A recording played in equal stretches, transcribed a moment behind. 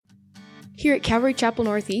Here at Calvary Chapel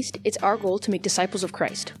Northeast, it's our goal to make disciples of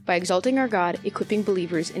Christ by exalting our God, equipping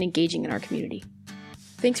believers, and engaging in our community.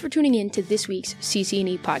 Thanks for tuning in to this week's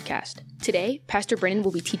CC&E podcast. Today, Pastor Brennan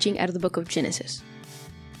will be teaching out of the book of Genesis.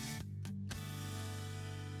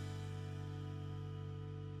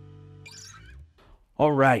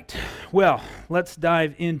 All right. Well, let's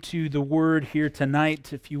dive into the Word here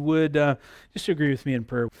tonight. If you would, just agree with me in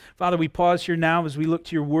prayer. Father, we pause here now as we look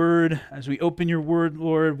to your Word. As we open your Word,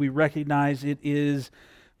 Lord, we recognize it is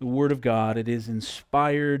the Word of God. It is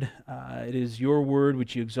inspired. It is your Word,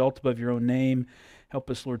 which you exalt above your own name. Help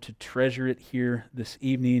us, Lord, to treasure it here this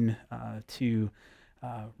evening, to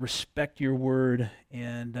respect your Word,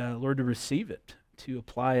 and, Lord, to receive it, to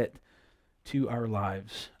apply it to our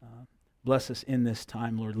lives. Bless us in this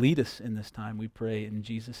time, Lord. Lead us in this time, we pray in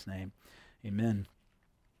Jesus' name. Amen.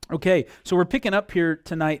 Okay, so we're picking up here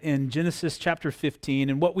tonight in Genesis chapter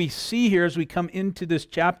 15, and what we see here as we come into this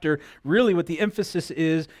chapter, really what the emphasis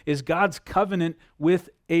is God's covenant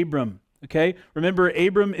with Abram. Okay, remember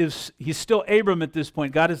he's still Abram at this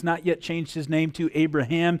point. God has not yet changed his name to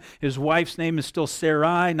Abraham. His wife's name is still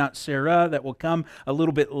Sarai, not Sarah. That will come a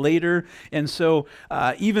little bit later. And so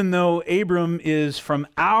even though Abram is, from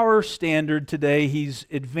our standard today, he's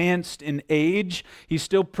advanced in age, he's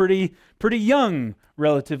still pretty young,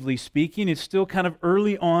 relatively speaking. It's still kind of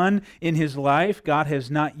early on in his life. God has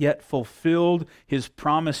not yet fulfilled his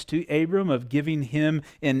promise to Abram of giving him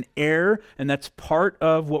an heir, and that's part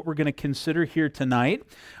of what we're going to consider here tonight.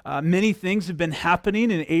 Many things have been happening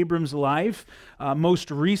in Abram's life. Most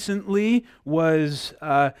recently was...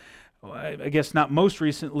 I guess not most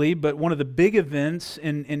recently, but one of the big events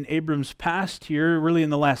in Abram's past here, really in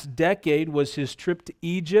the last decade, was his trip to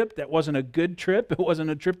Egypt. That wasn't a good trip. It wasn't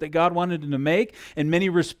a trip that God wanted him to make. In many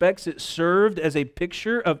respects, it served as a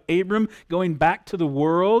picture of Abram going back to the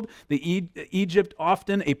world. Egypt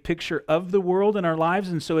often a picture of the world in our lives.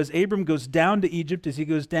 And so as Abram goes down to Egypt, as he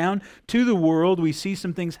goes down to the world, we see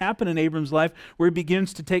some things happen in Abram's life where he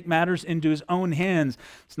begins to take matters into his own hands.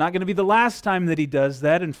 It's not going to be the last time that he does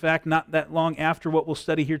that. In fact, not that long after what we'll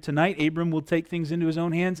study here tonight, Abram will take things into his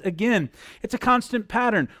own hands again. It's a constant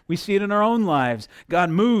pattern. We see it in our own lives. God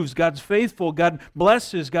moves, God's faithful, God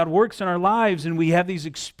blesses, God works in our lives, and we have these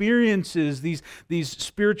experiences, these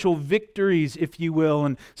spiritual victories, if you will.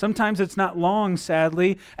 And sometimes it's not long,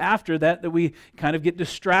 sadly, after that we kind of get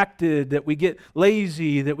distracted, that we get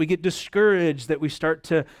lazy, that we get discouraged, that we start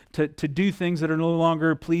to do things that are no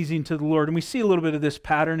longer pleasing to the Lord. And we see a little bit of this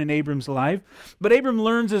pattern in Abram's life. But Abram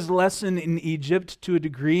learns his lesson in Egypt to a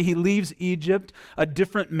degree. He leaves Egypt a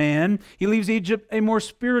different man. He leaves Egypt a more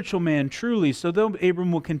spiritual man, truly. So though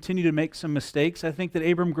Abram will continue to make some mistakes, I think that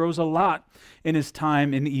Abram grows a lot in his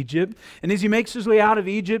time in Egypt. And as he makes his way out of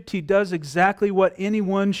Egypt, he does exactly what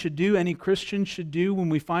anyone should do, any Christian should do when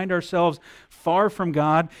we find ourselves far from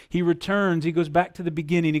God. He returns. He goes back to the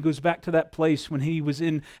beginning. He goes back to that place when he was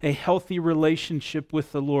in a healthy relationship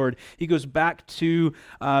with the Lord. He goes back to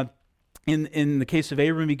In the case of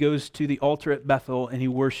Abram, he goes to the altar at Bethel and he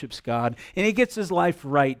worships God. And he gets his life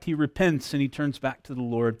right. He repents and he turns back to the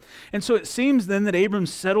Lord. And so it seems then that Abram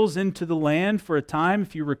settles into the land for a time.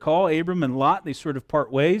 If you recall, Abram and Lot, they sort of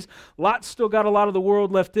part ways. Lot's still got a lot of the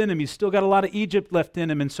world left in him. He's still got a lot of Egypt left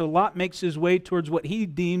in him. And so Lot makes his way towards what he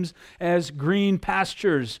deems as green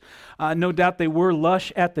pastures. No doubt they were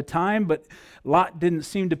lush at the time, but Lot didn't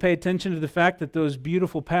seem to pay attention to the fact that those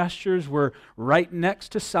beautiful pastures were right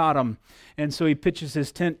next to Sodom. And so he pitches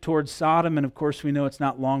his tent towards Sodom, and of course we know it's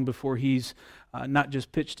not long before he's not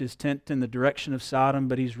just pitched his tent in the direction of Sodom,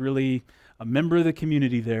 but he's really a member of the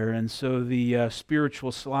community there. And so the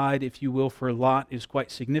spiritual slide, if you will, for Lot is quite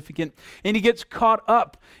significant. And he gets caught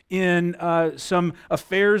up in some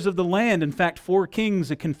affairs of the land. In fact, 4 kings,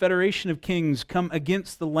 a confederation of kings, come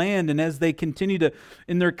against the land. And as they continue to,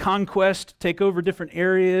 in their conquest, take over different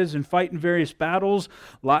areas and fight in various battles,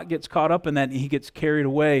 Lot gets caught up in that and he gets carried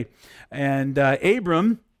away. And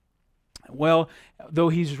Abram, well, though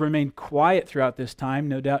he's remained quiet throughout this time,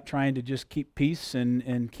 no doubt trying to just keep peace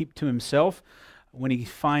and keep to himself, when he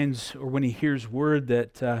finds or when he hears word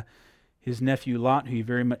that his nephew Lot, who he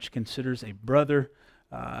very much considers a brother,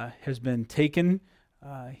 has been taken,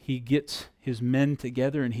 he gets his men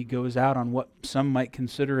together and he goes out on what some might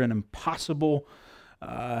consider an impossible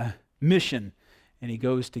mission, and he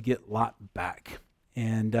goes to get Lot back.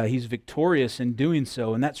 And he's victorious in doing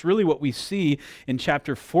so. And that's really what we see in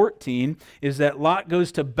chapter 14, is that Lot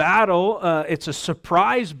goes to battle. It's a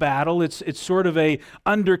surprise battle. It's sort of a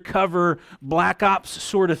undercover black ops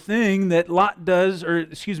sort of thing that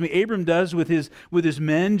Abram does with his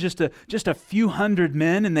men, just a few hundred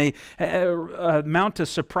men, and they mount a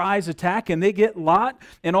surprise attack, and they get Lot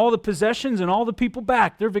and all the possessions and all the people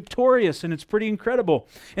back. They're victorious, and it's pretty incredible.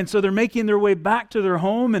 And so they're making their way back to their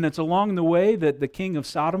home, and it's along the way that the king of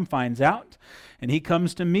Sodom finds out, and he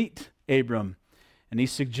comes to meet Abram. And he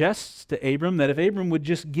suggests to Abram that if Abram would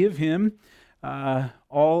just give him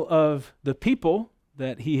all of the people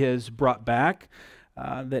that he has brought back,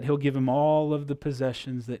 that he'll give him all of the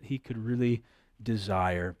possessions that he could really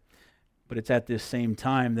desire. But it's at this same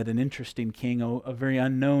time that an interesting king, a very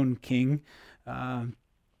unknown king,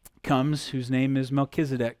 comes, whose name is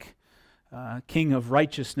Melchizedek, king of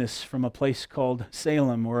righteousness from a place called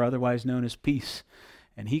Salem, or otherwise known as Peace.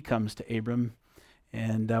 And he comes to Abram,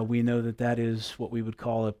 and we know that is what we would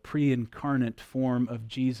call a pre-incarnate form of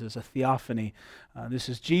Jesus, a theophany. This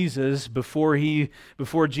is Jesus before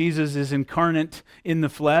Jesus is incarnate in the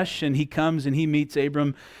flesh, and he comes and he meets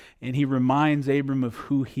Abram, and he reminds Abram of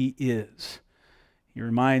who he is. He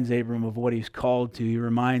reminds Abram of what he's called to. He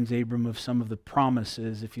reminds Abram of some of the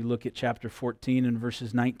promises. If you look at chapter 14 and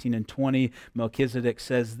verses 19 and 20, Melchizedek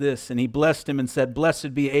says this, and he blessed him and said,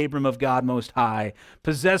 "Blessed be Abram of God Most High,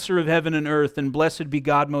 possessor of heaven and earth, and blessed be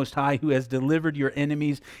God Most High, who has delivered your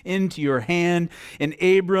enemies into your hand." And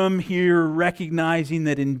Abram here, recognizing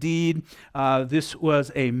that indeed this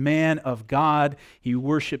was a man of God, he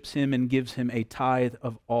worships him and gives him a tithe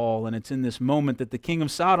of all. And it's in this moment that the king of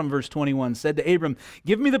Sodom, verse 21, said to Abram,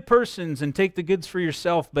 "Give me the persons and take the goods for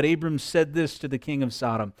yourself." But Abram said this to the king of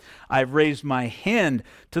Sodom, "I have raised my hand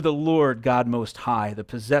to the Lord God Most High, the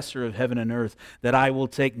possessor of heaven and earth, that I will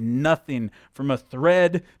take nothing from a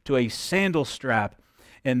thread to a sandal strap,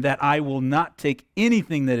 and that I will not take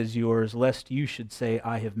anything that is yours, lest you should say,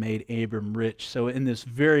 I have made Abram rich." So in this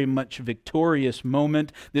very much victorious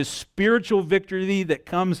moment, this spiritual victory that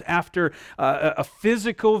comes after a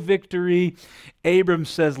physical victory, Abram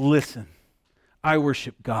says, "Listen, I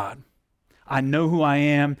worship God. I know who I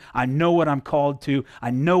am. I know what I'm called to. I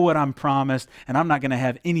know what I'm promised, and I'm not going to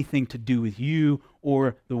have anything to do with you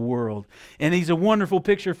or the world." And he's a wonderful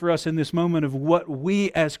picture for us in this moment of what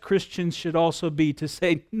we as Christians should also be, to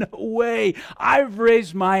say, no way, I've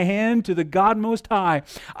raised my hand to the God Most High.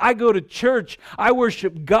 I go to church. I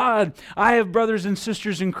worship God. I have brothers and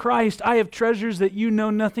sisters in Christ. I have treasures that you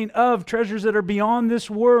know nothing of, treasures that are beyond this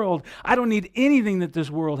world. I don't need anything that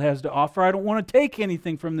this world has to offer. I don't want to take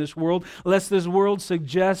anything from this world, lest this world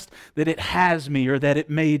suggest that it has me or that it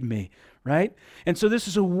made me. Right? And so this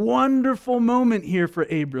is a wonderful moment here for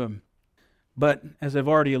Abram. But as I've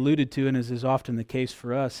already alluded to, and as is often the case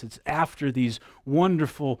for us, it's after these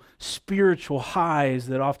wonderful spiritual highs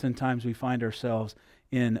that oftentimes we find ourselves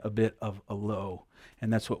in a bit of a low.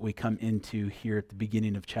 And that's what we come into here at the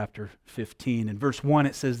beginning of chapter 15. In verse 1,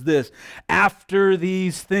 it says this, "After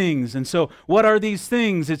these things." And so what are these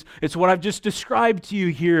things? It's what I've just described to you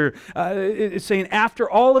here. It's saying after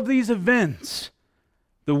all of these events,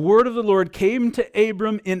 the word of the Lord came to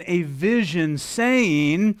Abram in a vision,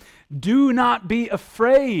 saying, "Do not be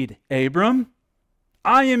afraid, Abram.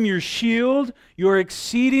 I am your shield, your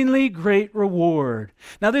exceedingly great reward."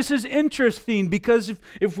 Now this is interesting because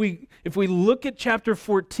if we look at chapter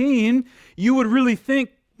 14, you would really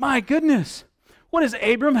think, my goodness, what does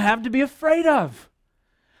Abram have to be afraid of?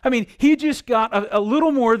 I mean, he just got a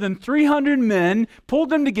little more than 300 men, pulled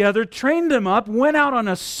them together, trained them up, went out on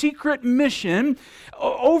a secret mission,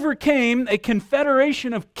 overcame a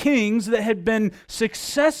confederation of kings that had been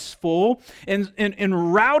successful in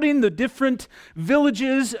routing the different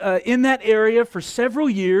villages in that area for several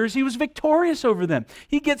years. He was victorious over them.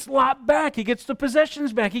 He gets Lot back. He gets the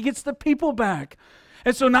possessions back. He gets the people back.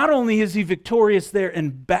 And so not only is he victorious there in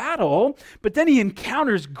battle, but then he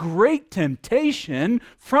encounters great temptation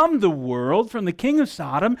from the world, from the king of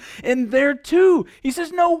Sodom, and there too, he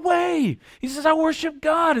says, no way. He says, I worship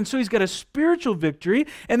God. And so he's got a spiritual victory,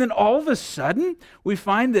 and then all of a sudden, we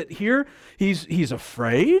find that here he's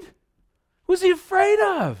afraid. What's he afraid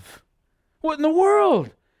of? What in the world?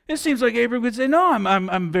 It seems like Abraham would say, no,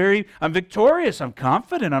 I'm victorious, I'm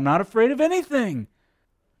confident, I'm not afraid of anything.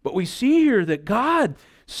 But we see here that God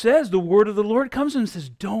says, the word of the Lord comes and says,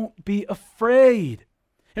 don't be afraid.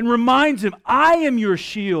 and reminds him, I am your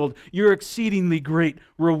shield, your exceedingly great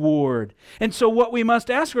reward. And so what we must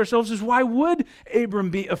ask ourselves is, why would Abram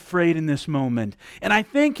be afraid in this moment? And I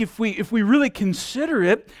think if we really consider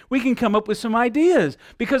it, we can come up with some ideas.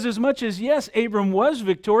 Because as much as, yes, Abram was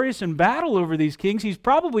victorious in battle over these kings, he's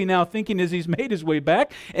probably now thinking, as he's made his way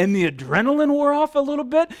back and the adrenaline wore off a little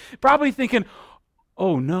bit, probably thinking,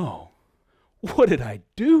 oh no, what did I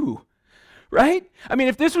do? Right? I mean,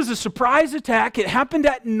 if this was a surprise attack, it happened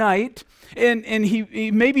at night, and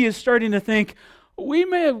he maybe is starting to think, we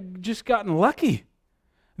may have just gotten lucky.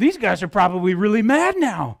 These guys are probably really mad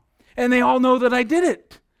now, and they all know that I did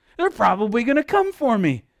it. They're probably going to come for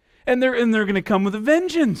me, and they're going to come with a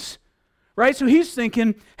vengeance, right? So he's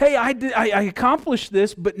thinking, hey, I accomplished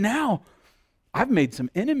this, but now I've made some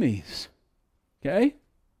enemies. Okay?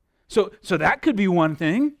 So that could be one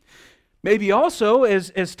thing. Maybe also,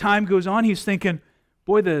 as time goes on, he's thinking,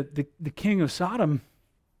 boy, the king of Sodom,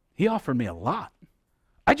 he offered me a lot.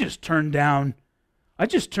 I just turned down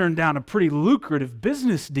a pretty lucrative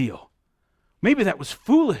business deal. Maybe that was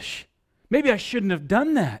foolish. Maybe I shouldn't have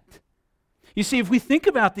done that. You see, if we think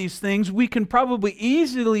about these things, we can probably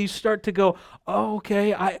easily start to go, oh,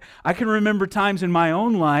 okay, I can remember times in my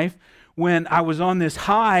own life when I was on this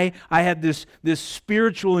high. I had this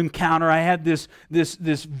spiritual encounter. I had this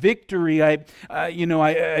victory.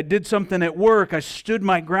 I did something at work. I stood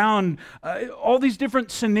my ground. All these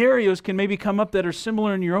different scenarios can maybe come up that are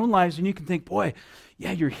similar in your own lives, and you can think, boy,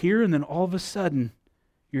 yeah, you're here, and then all of a sudden,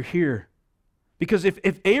 you're here. Because if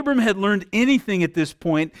Abram had learned anything at this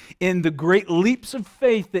point in the great leaps of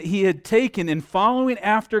faith that he had taken in following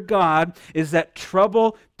after God, is that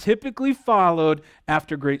trouble typically followed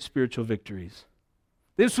after great spiritual victories.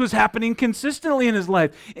 This was happening consistently in his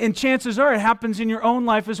life, and chances are it happens in your own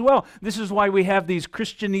life as well. This is why we have these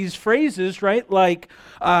Christianese phrases, right? Like,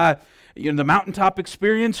 the mountaintop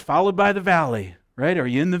experience followed by the valley, right? Are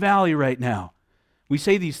you in the valley right now? We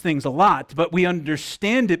say these things a lot, but we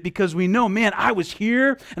understand it because we know, man, I was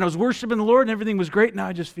here and I was worshiping the Lord and everything was great. Now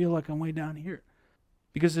I just feel like I'm way down here.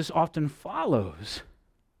 Because this often follows.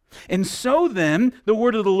 And so then, the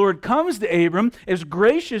word of the Lord comes to Abram, as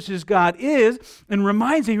gracious as God is, and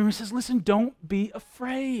reminds Abram and says, listen, don't be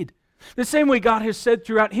afraid. The same way God has said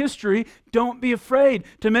throughout history, don't be afraid,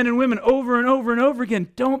 to men and women over and over and over again,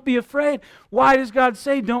 don't be afraid. Why does God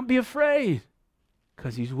say don't be afraid?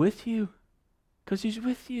 Because he's with you. Because he's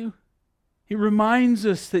with you. He reminds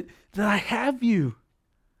us that I have you.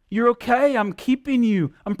 You're okay. I'm keeping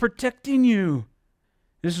you. I'm protecting you.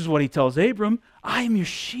 This is what he tells Abram. I am your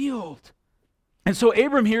shield. And so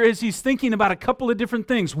Abram here, as he's thinking about a couple of different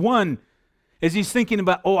things. One, as he's thinking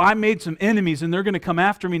about, I made some enemies and they're going to come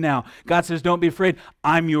after me now. God says, don't be afraid.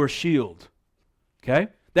 I'm your shield. Okay?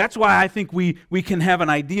 That's why I think we can have an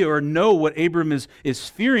idea or know what Abram is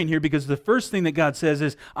fearing here, because the first thing that God says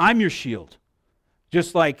is, I'm your shield.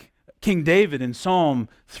 Just like King David in Psalm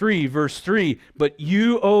 3, verse 3, but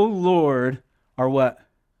you, O Lord, are what?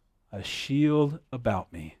 A shield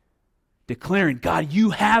about me. Declaring, God,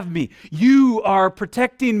 you have me. You are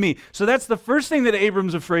protecting me. So that's the first thing that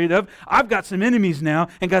Abram's afraid of. I've got some enemies now,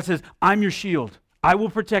 and God says, I'm your shield. I will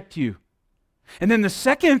protect you. And then the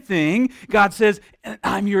second thing, God says,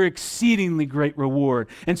 I'm your exceedingly great reward.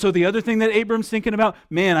 And so the other thing that Abram's thinking about,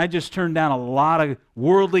 man, I just turned down a lot of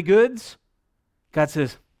worldly goods. God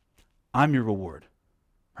says, I'm your reward,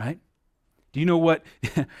 right? Do you know what?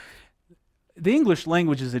 The English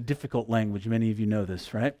language is a difficult language. Many of you know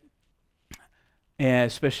this, right? And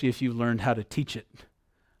especially if you learned how to teach it.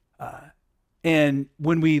 And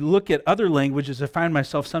when we look at other languages, I find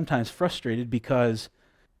myself sometimes frustrated because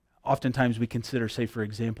oftentimes we consider, say, for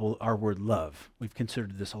example, our word love. We've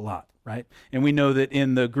considered this a lot, right? And we know that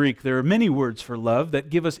in the Greek there are many words for love that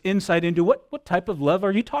give us insight into what type of love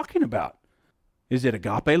are you talking about? Is it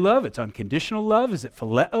agape love? It's unconditional love? Is it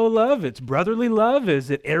phileo love? It's brotherly love? Is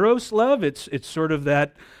it eros love? It's sort of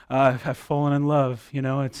that I've fallen in love.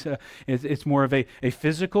 It's more of a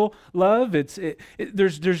physical love.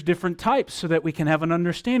 There's different types so that we can have an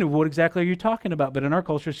understanding of what exactly are you talking about. But in our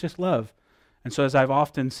culture, it's just love. And so, as I've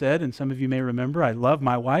often said, and some of you may remember, I love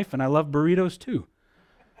my wife and I love burritos too.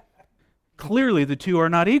 Clearly, the two are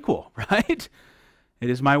not equal, right? It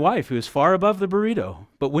is my wife who is far above the burrito.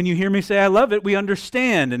 But when you hear me say I love it, we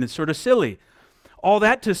understand, and it's sort of silly. All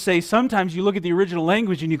that to say, sometimes you look at the original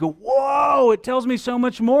language and you go, whoa, it tells me so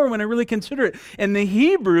much more when I really consider it. And the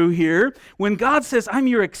Hebrew here, when God says, I'm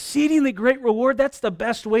your exceedingly great reward, that's the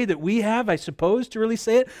best way that we have, I suppose, to really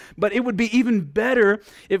say it. But it would be even better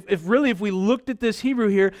if we looked at this Hebrew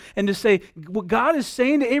here and to say, what God is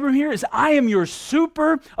saying to Abram here is, I am your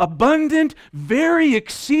super abundant, very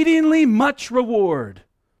exceedingly much reward.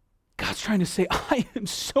 God's trying to say, I am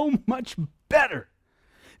so much better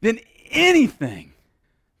than anything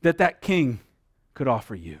that king could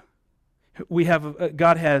offer you.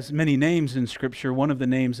 God has many names in Scripture. One of the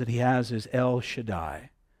names that he has is El Shaddai. Do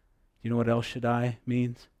you know what El Shaddai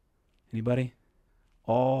means? Anybody?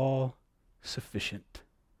 All sufficient.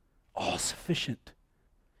 All sufficient.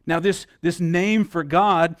 Now this name for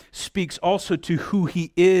God speaks also to who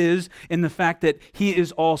he is in the fact that he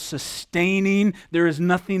is all sustaining. There is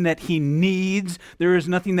nothing that he needs. There is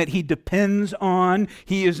nothing that he depends on.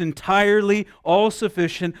 He is entirely all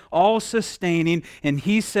sufficient, all sustaining. And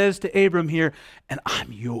he says to Abram here, and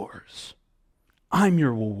I'm yours. I'm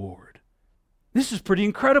your reward. This is pretty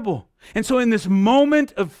incredible. And so in this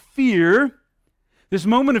moment of fear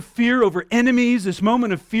over enemies, this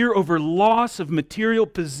moment of fear over loss of material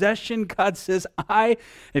possession, God says, I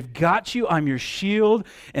have got you, I'm your shield,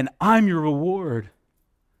 and I'm your reward.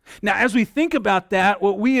 Now, as we think about that,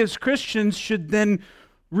 what we as Christians should then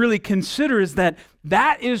really consider is that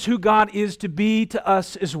is who God is to be to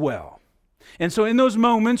us as well. And so in those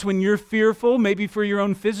moments when you're fearful, maybe for your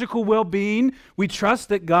own physical well-being, we trust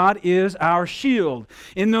that God is our shield.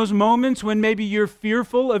 In those moments when maybe you're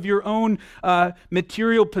fearful of your own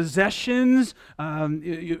material possessions,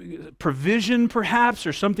 provision perhaps,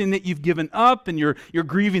 or something that you've given up and you're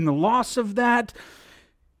grieving the loss of that,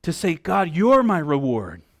 to say, God, you're my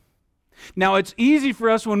reward. Now, it's easy for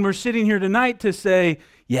us when we're sitting here tonight to say,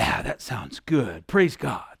 yeah, that sounds good. Praise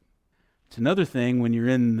God. It's another thing when you're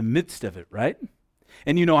in the midst of it, right?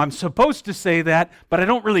 And I'm supposed to say that, but I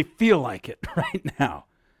don't really feel like it right now.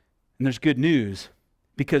 And there's good news,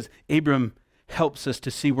 because Abram helps us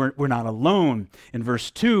to see we're not alone in verse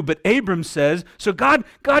 2. But Abram says, so God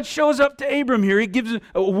shows up to Abram here. He gives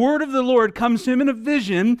a word of the Lord, comes to him in a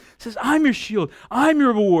vision, says, I'm your shield, I'm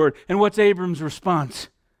your reward. And what's Abram's response?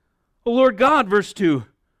 Oh, Lord God, verse 2,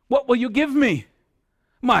 what will you give me?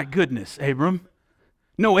 My goodness, Abram.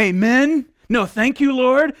 No amen. No thank you,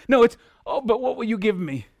 Lord. No, it's, but what will you give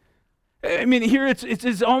me? I mean, here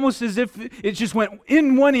it's almost as if it just went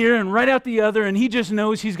in one ear and right out the other, and he just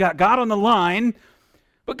knows he's got God on the line.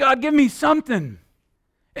 But God, give me something.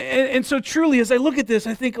 And so truly, as I look at this,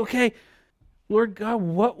 I think, okay, Lord God,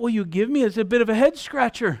 what will you give me? It's a bit of a head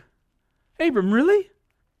scratcher. Abram, really?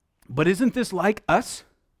 But isn't this like us?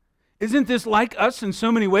 Isn't this like us in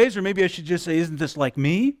so many ways? Or maybe I should just say, isn't this like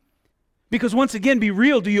me? Because once again, be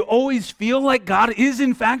real. Do you always feel like God is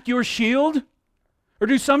in fact your shield? Or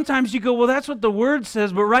do sometimes you go, well, that's what the word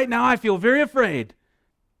says, but right now I feel very afraid,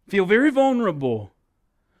 feel very vulnerable.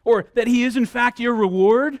 Or that he is in fact your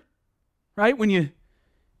reward, right? When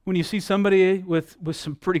you see somebody with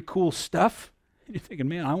some pretty cool stuff, you're thinking,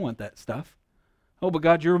 man, I want that stuff. Oh, but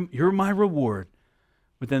God, you're my reward.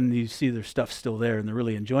 But then you see their stuff still there and they're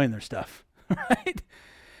really enjoying their stuff, right?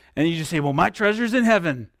 And you just say, well, my treasure's in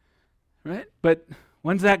heaven. Right? But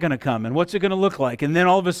when's that going to come? And what's it going to look like? And then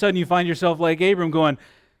all of a sudden you find yourself like Abram going,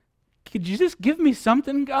 could you just give me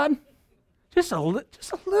something, God? Just a little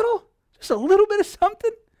bit of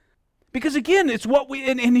something? Because again, it's what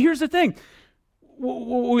and here's the thing.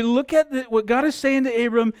 We look at what God is saying to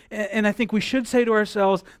Abram, and I think we should say to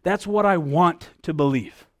ourselves, that's what I want to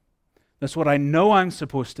believe. That's what I know I'm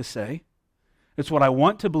supposed to say. It's what I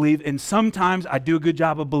want to believe, and sometimes I do a good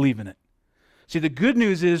job of believing it. See, the good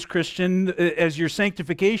news is, Christian, as your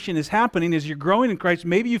sanctification is happening, as you're growing in Christ,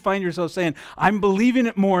 maybe you find yourself saying, I'm believing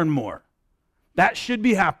it more and more. That should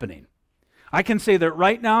be happening. I can say that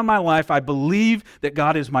right now in my life, I believe that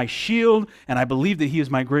God is my shield, and I believe that he is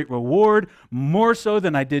my great reward, more so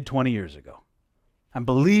than I did 20 years ago. I'm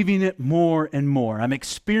believing it more and more. I'm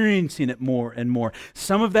experiencing it more and more.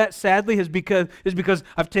 Some of that, sadly, is because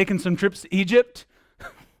I've taken some trips to Egypt,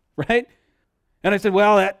 right? And I said,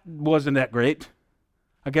 well, that wasn't that great.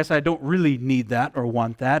 I guess I don't really need that or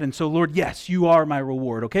want that. And so, Lord, yes, you are my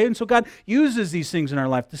reward, okay? And so God uses these things in our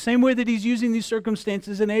life the same way that he's using these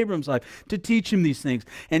circumstances in Abram's life to teach him these things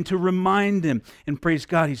and to remind him. And praise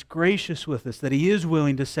God, he's gracious with us, that he is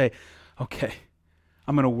willing to say, okay,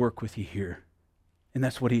 I'm going to work with you here. And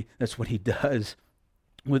that's what he does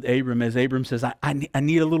with Abram, as Abram says, I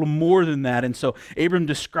need a little more than that. And so Abram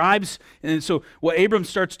describes, and so what Abram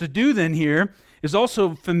starts to do then here is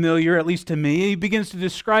also familiar, at least to me. He begins to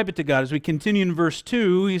describe it to God. As we continue in verse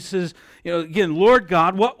 2, he says, again, Lord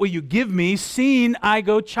God, what will you give me, seeing I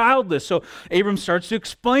go childless? So Abram starts to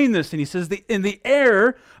explain this, and he says, in the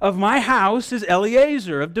heir of my house is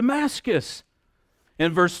Eliezer of Damascus.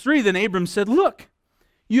 In verse 3, then Abram said, look,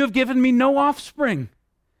 you have given me no offspring.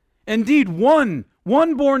 Indeed, one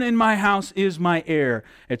One born in my house is my heir.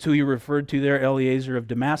 It's who he referred to there, Eliezer of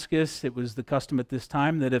Damascus. It was the custom at this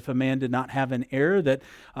time that if a man did not have an heir, that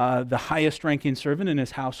the highest ranking servant in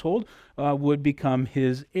his household would become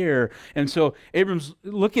his heir. And so Abram's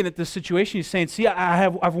looking at this situation. He's saying, see,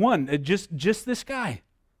 I've won. Just this guy.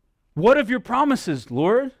 What of your promises,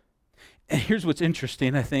 Lord? And here's what's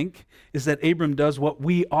interesting, I think, is that Abram does what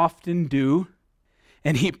we often do,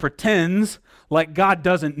 and he pretends like God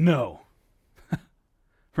doesn't know.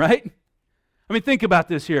 Right? I mean, think about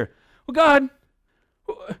this here. Well, God,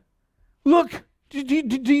 look, do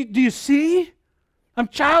you see? I'm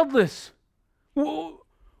childless.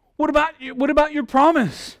 What about your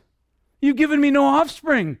promise? You've given me no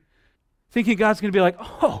offspring. Thinking God's going to be like,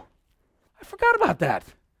 oh, I forgot about that.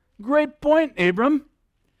 Great point, Abram.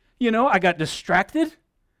 You know, I got distracted,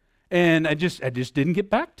 and I just didn't get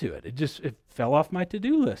back to it. It fell off my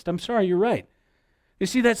to-do list. I'm sorry, you're right. You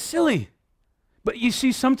see, that's silly. But you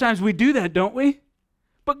see, sometimes we do that, don't we?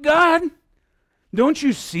 But God, don't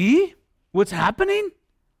you see what's happening?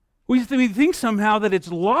 We think somehow that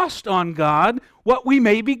it's lost on God what we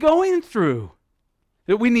may be going through,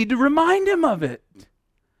 that we need to remind him of it.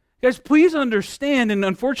 Guys, please understand, and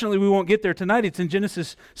unfortunately we won't get there tonight, it's in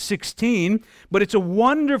Genesis 16, but it's a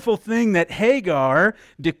wonderful thing that Hagar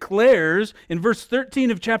declares in verse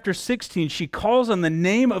 13 of chapter 16. She calls on the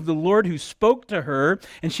name of the Lord who spoke to her,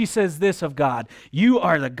 and she says this of God, you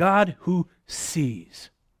are the God who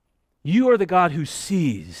sees. You are the God who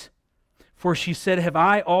sees. For she said, have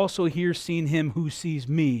I also here seen him who sees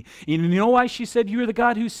me? And you know why she said, you are the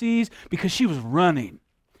God who sees? Because she was running.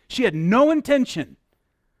 She had no intention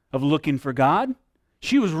of looking for God.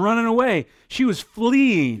 She was running away. She was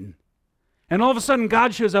fleeing. And all of a sudden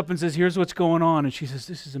God shows up and says, here's what's going on. And she says,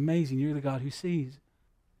 this is amazing. You're the God who sees.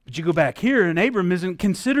 But you go back here and Abram isn't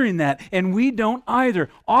considering that. And we don't either.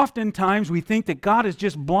 Oftentimes we think that God is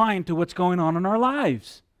just blind to what's going on in our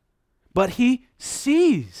lives. But he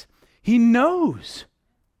sees. He knows.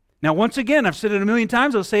 Now once again, I've said it a million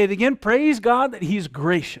times. I'll say it again. Praise God that he's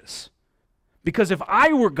gracious. Because if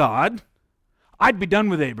I were God, I'd be done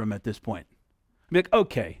with Abram at this point. I'd be like,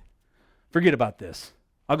 okay, forget about this.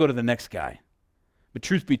 I'll go to the next guy. But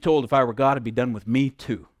truth be told, if I were God, I'd be done with me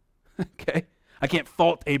too. Okay? I can't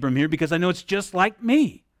fault Abram here because I know it's just like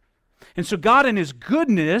me. And so God in his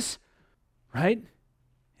goodness, right?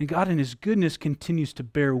 And God in his goodness continues to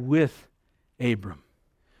bear with Abram.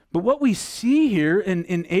 But what we see here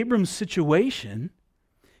in Abram's situation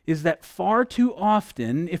is that far too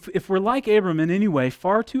often, if we're like Abram in any way,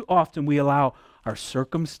 far too often we allow our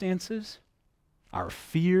circumstances, our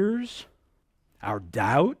fears, our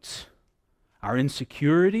doubts, our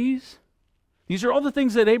insecurities. These are all the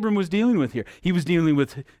things that Abram was dealing with here. He was dealing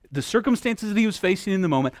with the circumstances that he was facing in the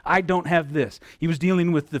moment. I don't have this. He was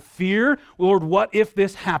dealing with the fear, Lord, what if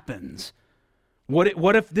this happens?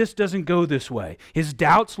 What if this doesn't go this way? His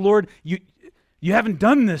doubts, Lord, you haven't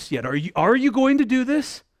done this yet. Are you going to do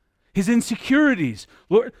this? His insecurities.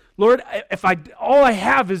 Lord, if all I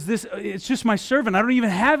have is this, it's just my servant. I don't even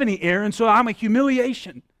have any heir, and so I'm a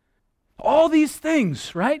humiliation. All these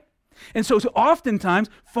things, right? And so oftentimes,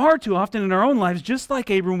 far too often in our own lives, just like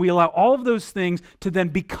Abram, we allow all of those things to then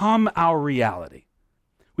become our reality.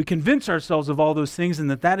 We convince ourselves of all those things and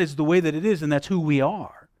that is the way that it is and that's who we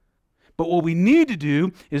are. But what we need to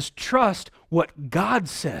do is trust what God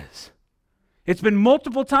says. It's been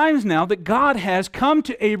multiple times now that God has come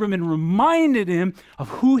to Abram and reminded him of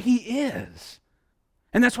who he is.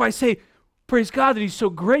 And that's why I say, praise God that he's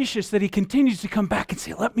so gracious that he continues to come back and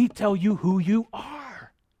say, let me tell you who you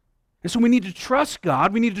are. And so we need to trust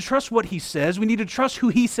God. We need to trust what he says. We need to trust who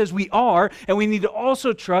he says we are. And we need to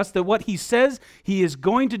also trust that what he says he is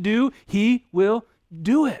going to do, he will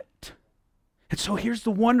do it. And so here's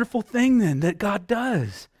the wonderful thing then that God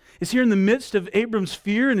does. Is here in the midst of Abram's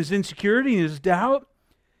fear and his insecurity and his doubt.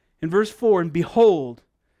 In verse 4, and behold,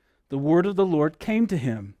 the word of the Lord came to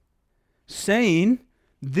him, saying,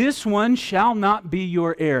 this one shall not be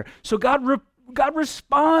your heir. So God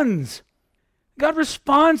responds. God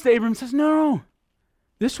responds to Abram and says, no,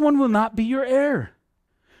 this one will not be your heir.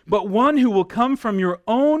 But one who will come from your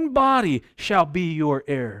own body shall be your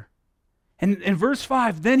heir. And in verse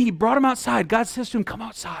 5, then he brought him outside. God says to him, come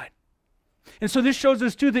outside. And so this shows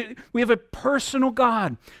us too that we have a personal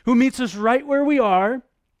God who meets us right where we are. And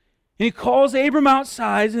he calls Abram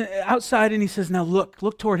outside and he says, now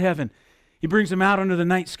look toward heaven. He brings him out under the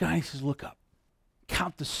night sky. He says, look up,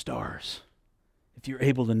 count the stars if you're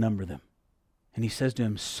able to number them. And he says to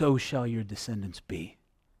him, so shall your descendants be.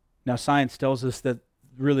 Now science tells us that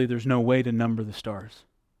really there's no way to number the stars.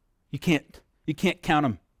 You can't count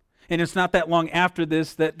them. And it's not that long after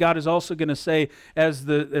this that God is also going to say, as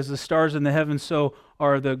the stars in the heavens, so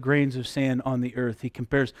are the grains of sand on the earth. He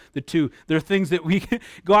compares the two. There are things that we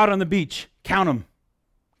go out on the beach, count them.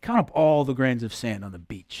 Count up all the grains of sand on the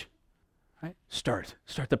beach. Right? Start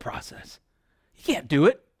the process. You can't do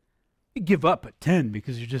it. You give up at 10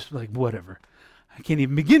 because you're just like, whatever. I can't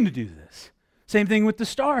even begin to do this. Same thing with the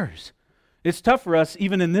stars. It's tough for us,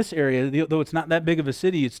 even in this area, though it's not that big of a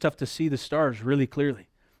city, it's tough to see the stars really clearly.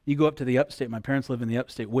 You go up to the upstate. My parents live in the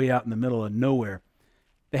upstate, way out in the middle of nowhere.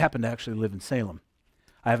 They happen to actually live in Salem.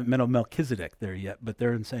 I haven't met a Melchizedek there yet, but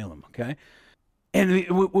they're in Salem, okay? And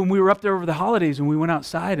when we were up there over the holidays and we went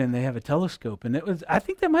outside and they have a telescope, and I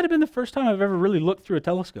think that might have been the first time I've ever really looked through a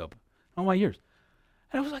telescope in all my years.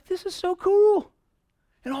 And I was like, this is so cool.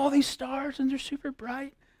 And all these stars, and they're super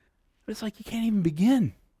bright. But it's like you can't even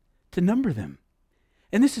begin to number them.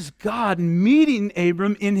 And this is God meeting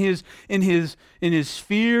Abram in his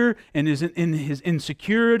fear and in his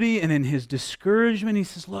insecurity and in his discouragement. He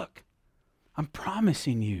says, look, I'm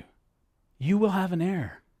promising you, you will have an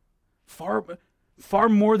heir. Far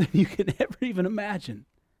more than you could ever even imagine.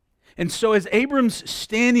 And so as Abram's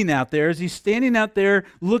standing out there, as he's standing out there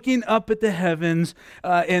looking up at the heavens,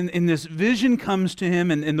 and this vision comes to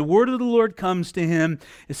him, and the word of the Lord comes to him,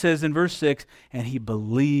 it says in verse 6, and he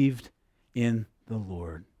believed in the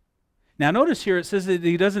Lord. Now notice here it says that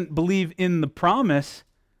he doesn't believe in the promise,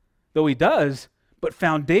 though he does, but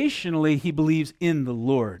foundationally he believes in the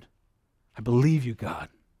Lord. I believe you, God.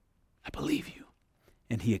 I believe you.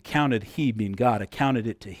 And he being God, accounted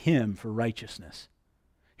it to him for righteousness.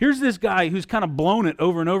 Here's this guy who's kind of blown it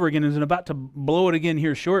over and over again and is about to blow it again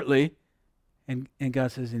here shortly. And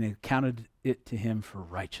God says, and he accounted it to him for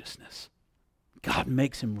righteousness. God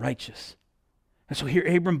makes him righteous. And so here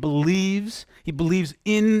Abram believes. He believes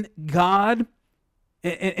in God.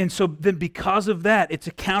 And so then because of that, it's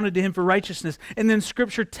accounted to him for righteousness. And then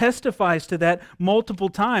Scripture testifies to that multiple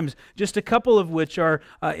times, just a couple of which are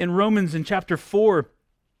in Romans in chapter 4.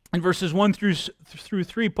 In verses 1 through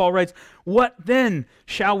 3, Paul writes, what then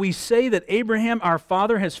shall we say that Abraham our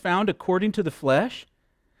father has found according to the flesh?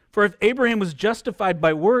 For if Abraham was justified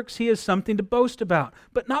by works, he has something to boast about,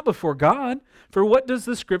 but not before God. For what does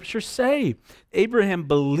the Scripture say? Abraham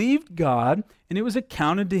believed God, and it was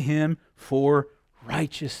accounted to him for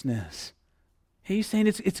righteousness. He's saying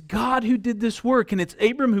it's God who did this work, and it's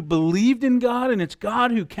Abram who believed in God, and it's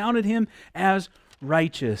God who counted him as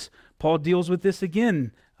righteous. Paul deals with this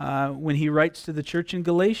again when he writes to the church in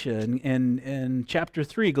Galatia in chapter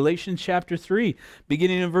 3, Galatians chapter 3,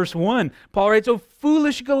 beginning in verse 1. Paul writes, "O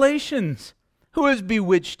foolish Galatians, who has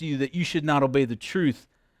bewitched you that you should not obey the truth,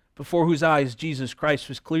 before whose eyes Jesus Christ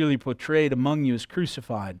was clearly portrayed among you as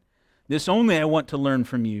crucified? This only I want to learn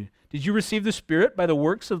from you. Did you receive the Spirit by the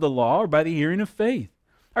works of the law or by the hearing of faith?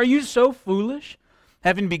 Are you so foolish?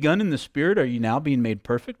 Having begun in the Spirit, are you now being made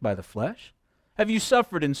perfect by the flesh? Have you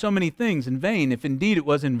suffered in so many things in vain, if indeed it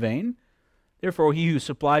was in vain? Therefore he who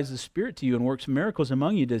supplies the Spirit to you and works miracles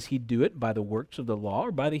among you, does he do it by the works of the law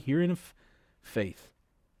or by the hearing of faith?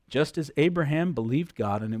 Just as Abraham believed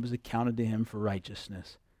God, and it was accounted to him for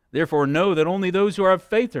righteousness. Therefore know that only those who are of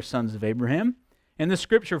faith are sons of Abraham. And the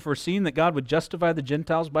Scripture, foreseeing that God would justify the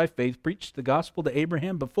Gentiles by faith, preached the gospel to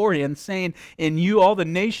Abraham beforehand, saying, in you all the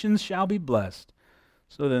nations shall be blessed.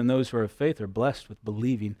 So then those who are of faith are blessed with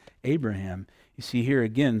believing Abraham." You see here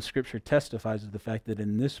again, Scripture testifies of the fact that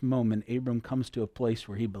in this moment, Abram comes to a place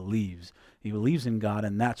where he believes. He believes in God,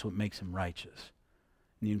 and that's what makes him righteous.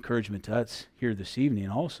 And the encouragement to us here this evening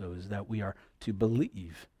also is that we are to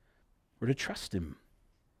believe. We're to trust him.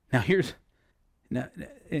 Now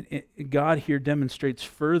God here demonstrates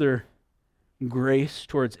further grace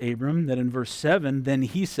towards Abram, that in verse 7, then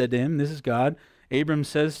he said to him, this is God, God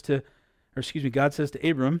says to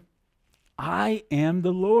Abram, I am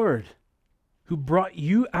the Lord who brought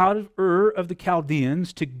you out of Ur of the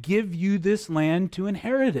Chaldeans to give you this land to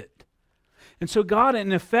inherit it. And so God,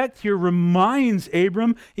 in effect, here reminds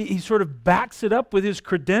Abram, he sort of backs it up with his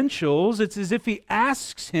credentials. It's as if he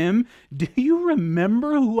asks him, do you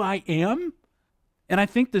remember who I am? And I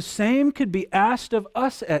think the same could be asked of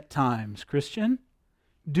us at times, Christian.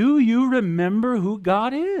 Do you remember who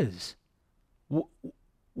God is?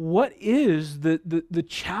 What is the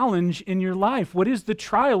challenge in your life? What is the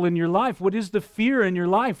trial in your life? What is the fear in your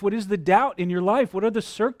life? What is the doubt in your life? What are the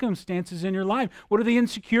circumstances in your life? What are the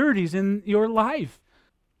insecurities in your life?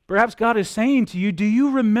 Perhaps God is saying to you, do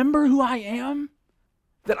you remember who I am?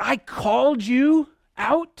 That I called you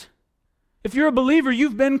out? If you're a believer,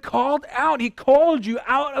 you've been called out. He called you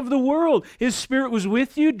out of the world. His Spirit was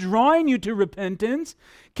with you, drawing you to repentance,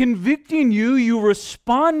 convicting you. You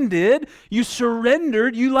responded. You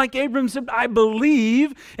surrendered. You, like Abram, said, I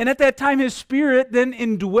believe. And at that time, His Spirit then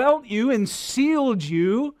indwelt you and sealed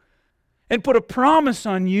you and put a promise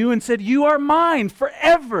on you and said, you are mine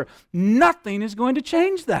forever. Nothing is going to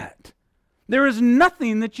change that. There is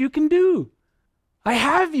nothing that you can do. I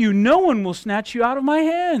have you. No one will snatch you out of my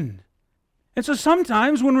hand. And so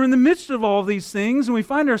sometimes when we're in the midst of all these things and we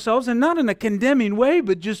find ourselves, and not in a condemning way,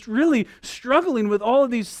 but just really struggling with all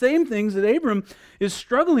of these same things that Abram is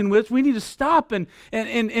struggling with, we need to stop and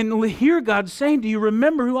hear God saying, do you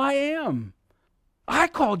remember who I am? I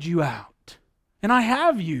called you out, and I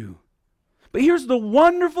have you. But here's the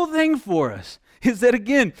wonderful thing for us, is that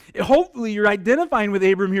again, hopefully you're identifying with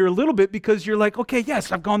Abram here a little bit because you're like, okay,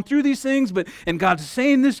 yes, I've gone through these things, and God's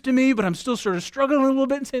saying this to me, but I'm still sort of struggling a little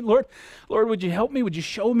bit and saying, Lord, would you help me? Would you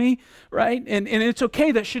show me? Right? And it's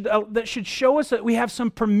okay. That should show us that we have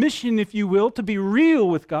some permission, if you will, to be real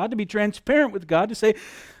with God, to be transparent with God, to say,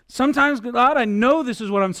 sometimes, God, I know this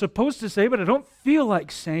is what I'm supposed to say, but I don't feel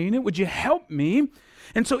like saying it. Would you help me?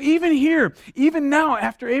 And so even here, even now,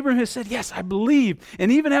 after Abraham has said, yes, I believe,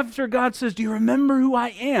 and even after God says, do you remember who I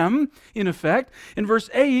am, in effect, in verse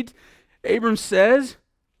 8, Abram says,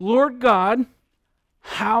 Lord God,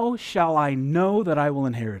 how shall I know that I will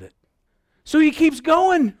inherit it? So he keeps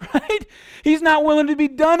going, right? He's not willing to be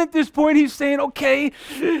done at this point. He's saying, okay,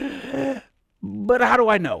 but how do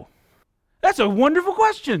I know? That's a wonderful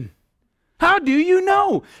question. How do you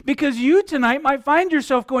know? Because you tonight might find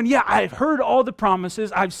yourself going, yeah, I've heard all the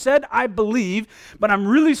promises. I've said I believe, but I'm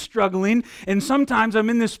really struggling. And sometimes I'm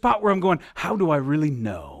in this spot where I'm going, how do I really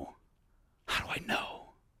know? How do I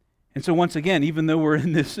know? And so once again, even though we're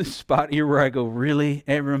in this spot here where I go, really,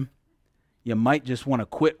 Abram, you might just want to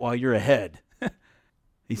quit while you're ahead.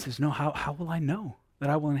 He says, no, how will I know that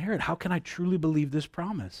I will inherit? How can I truly believe this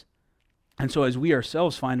promise? And so as we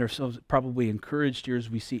ourselves find ourselves probably encouraged here as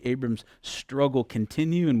we see Abram's struggle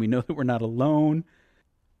continue and we know that we're not alone,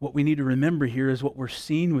 what we need to remember here is what we're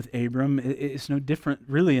seeing with Abram is no different,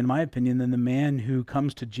 really, in my opinion, than the man who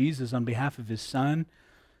comes to Jesus on behalf of his son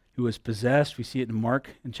who was possessed. We see it in Mark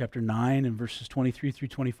in chapter 9 and verses 23 through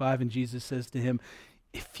 25, and Jesus says to him,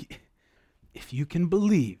 if you can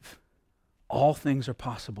believe, all things are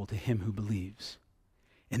possible to him who believes.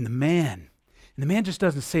 And the man just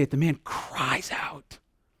doesn't say it, the man cries out.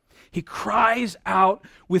 He cries out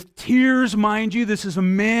with tears, mind you. This is a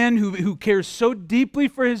man who cares so deeply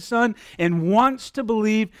for his son and wants to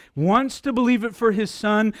believe it for his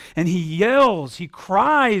son. And he yells, he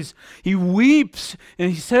cries, he weeps,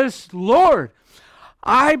 and he says, Lord,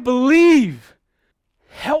 I believe.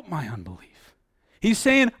 Help my unbelief. He's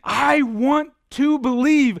saying, I want to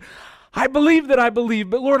believe. I believe that I believe,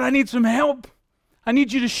 but Lord, I need some help. I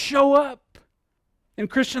need you to show up. And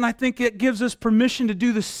Christian, I think it gives us permission to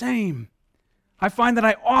do the same. I find that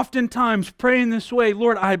I oftentimes pray in this way,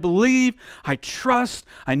 Lord, I believe, I trust,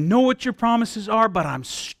 I know what your promises are, but I'm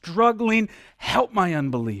struggling. Help my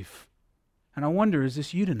unbelief. And I wonder, is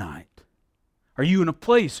this you tonight? Are you in a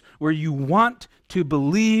place where you want to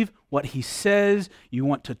believe what he says, you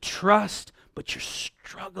want to trust, but you're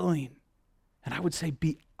struggling? And I would say,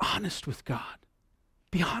 be honest with God.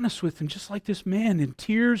 Be honest with him, just like this man, in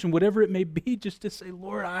tears and whatever it may be, just to say,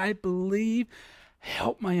 Lord, I believe.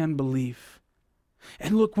 Help my unbelief.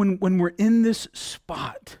 And look, when we're in this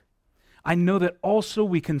spot, I know that also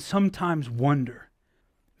we can sometimes wonder,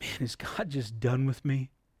 man, is God just done with me?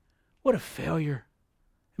 What a failure.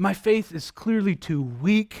 My faith is clearly too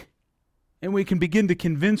weak. And we can begin to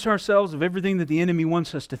convince ourselves of everything that the enemy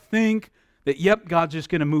wants us to think, that, yep, God's just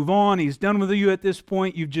going to move on. He's done with you at this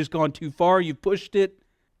point. You've just gone too far. You've pushed it.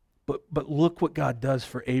 But look what God does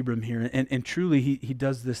for Abram here. And truly, he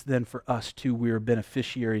does this then for us too. We are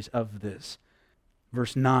beneficiaries of this.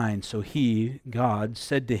 Verse 9, so he, God,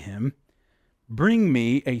 said to him, bring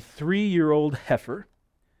me a 3-year-old heifer,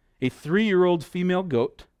 a 3-year-old female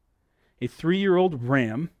goat, a 3-year-old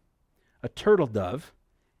ram, a turtle dove,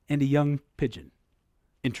 and a young pigeon.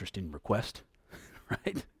 Interesting request,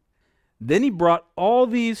 right? Then he brought all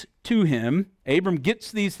these to him. Abram gets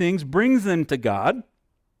these things, brings them to God,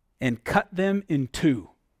 and cut them in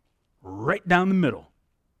two, right down the middle,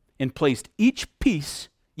 and placed each piece,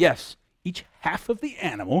 yes, each half of the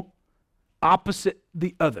animal, opposite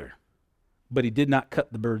the other. But he did not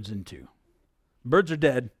cut the birds in two. Birds are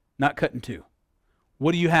dead, not cut in two.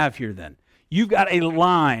 What do you have here then? You've got a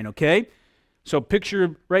line, okay? So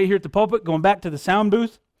picture right here at the pulpit, going back to the sound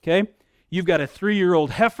booth, okay? You've got a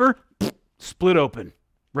 3-year-old heifer, split open,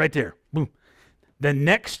 right there, boom. Then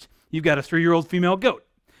next, you've got a 3-year-old female goat,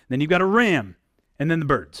 then you've got a ram, and then the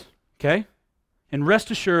birds, okay? And rest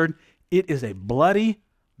assured, it is a bloody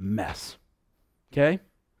mess, okay?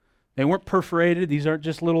 They weren't perforated. These aren't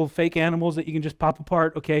just little fake animals that you can just pop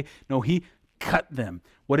apart, okay? No, he cut them.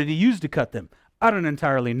 What did he use to cut them? I don't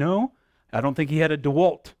entirely know. I don't think he had a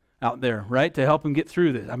DeWalt out there, right, to help him get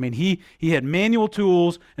through this. I mean, he had manual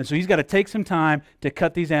tools, and so he's got to take some time to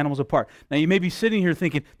cut these animals apart. Now, you may be sitting here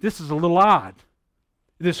thinking, this is a little odd.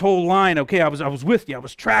 This whole line, okay, I was with you, I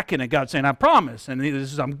was tracking it, God saying, I promise, and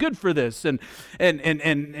I'm good for this. And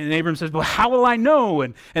Abram says, well, how will I know?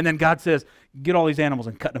 And then God says, get all these animals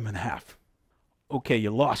and cut them in half. Okay,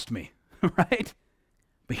 you lost me, right?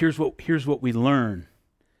 But here's what we learn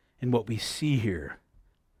and what we see here.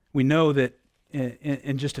 We know that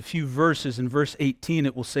in just a few verses, in verse 18,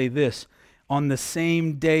 it will say this, on the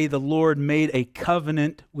same day the Lord made a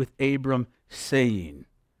covenant with Abram, saying.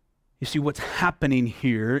 You see, what's happening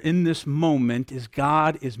here in this moment is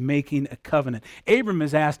God is making a covenant. Abram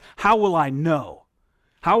is asked, how will I know?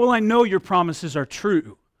 How will I know your promises are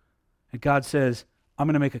true? And God says, I'm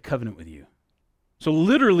going to make a covenant with you. So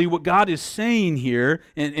literally what God is saying here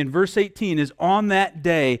in verse 18 is on that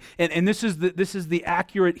day, and this is the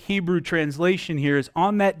accurate Hebrew translation here, is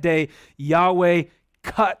on that day Yahweh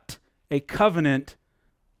cut a covenant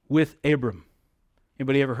with Abram.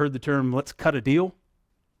 Anybody ever heard the term, let's cut a deal?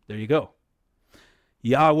 There you go.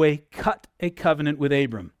 Yahweh cut a covenant with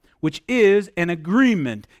Abram, which is an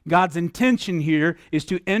agreement. God's intention here is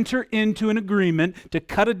to enter into an agreement, to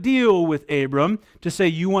cut a deal with Abram, to say,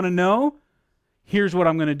 you want to know? Here's what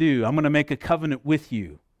I'm going to do. I'm going to make a covenant with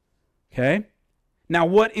you. Okay? Now,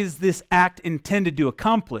 what is this act intended to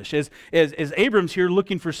accomplish? As Abram's here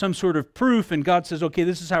looking for some sort of proof, and God says, okay,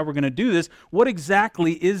 this is how we're going to do this, what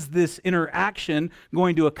exactly is this interaction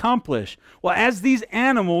going to accomplish? Well, as these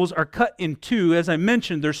animals are cut in two, as I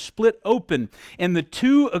mentioned, they're split open, and the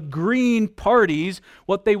two agreeing parties,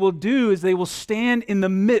 what they will do is they will stand in the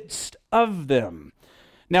midst of them.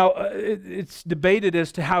 Now, it's debated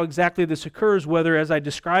as to how exactly this occurs, whether, as I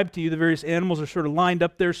described to you, the various animals are sort of lined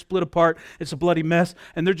up there, split apart, it's a bloody mess,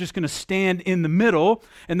 and they're just going to stand in the middle,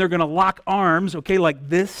 and they're going to lock arms, okay, like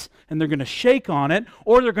this, and they're going to shake on it,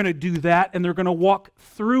 or they're going to do that, and they're going to walk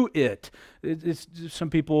through it. Some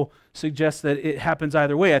people suggest that it happens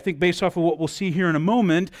either way. I think based off of what we'll see here in a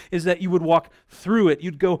moment is that you would walk through it.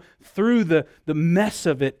 You'd go through the mess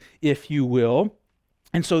of it, if you will.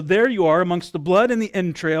 And so there you are amongst the blood and the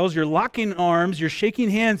entrails. You're locking arms, you're shaking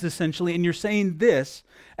hands essentially, and you're saying this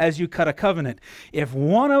as you cut a covenant. If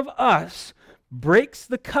one of us breaks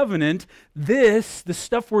the covenant, the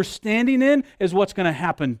stuff we're standing in, is what's going to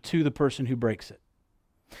happen to the person who breaks it.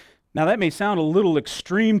 Now that may sound a little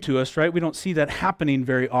extreme to us, right? We don't see that happening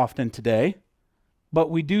very often today. But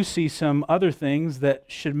we do see some other things that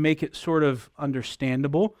should make it sort of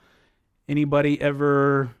understandable. Anybody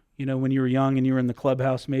ever, when you were young and you were in the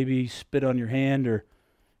clubhouse, maybe spit on your hand or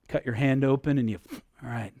cut your hand open and all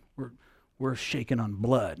right, we're shaking on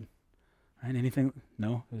blood. Right? Anything?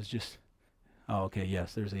 No? It was just, oh, okay,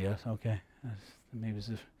 yes, there's a yes, okay. Maybe it was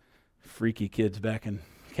the freaky kids back in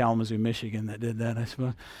Kalamazoo, Michigan that did that, I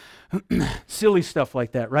suppose. Silly stuff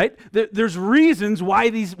like that, right? There's reasons why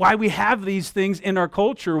we have these things in our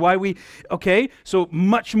culture, so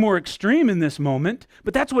much more extreme in this moment,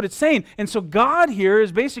 but that's what it's saying. And so God here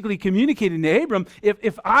is basically communicating to Abram,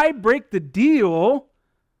 if I break the deal,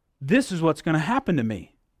 this is what's going to happen to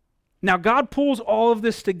me. Now, God pulls all of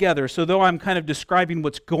this together, so though I'm kind of describing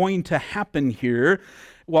what's going to happen here,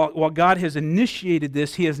 while God has initiated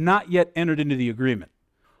this, he has not yet entered into the agreement.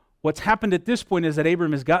 What's happened at this point is that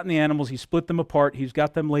Abram has gotten the animals, he's split them apart, he's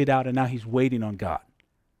got them laid out, and now he's waiting on God.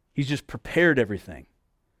 He's just prepared everything.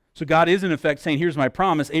 So God is in effect saying, here's my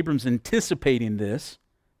promise. Abram's anticipating this,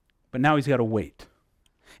 but now he's got to wait.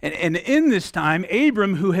 And in this time,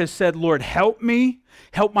 Abram, who has said, Lord, help me,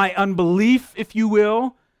 help my unbelief, if you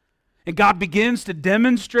will, and God begins to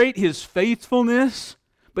demonstrate his faithfulness,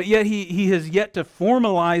 but yet he has yet to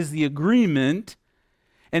formalize the agreement.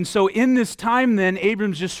 And so in this time then,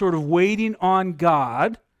 Abram's just sort of waiting on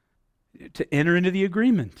God to enter into the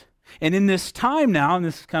agreement. And in this time now, and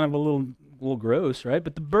this is kind of a little gross, right?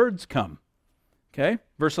 But the birds come. Okay?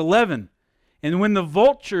 Verse 11. And when the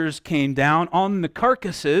vultures came down on the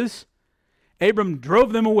carcasses, Abram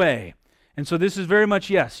drove them away. And so this is very much,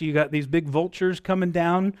 yes, you got these big vultures coming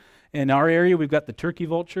down. In our area, we've got the turkey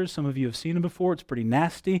vultures. Some of you have seen them before. It's pretty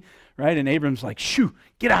nasty, right? And Abram's like, shoo,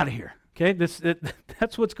 get out of here. Okay,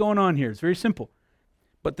 that's what's going on here. It's very simple.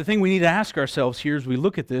 But the thing we need to ask ourselves here as we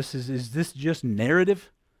look at this is this just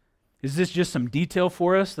narrative? Is this just some detail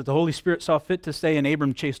for us that the Holy Spirit saw fit to say and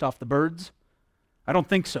Abram chased off the birds? I don't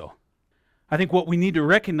think so. I think what we need to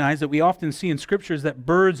recognize that we often see in Scripture is that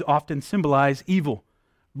birds often symbolize evil.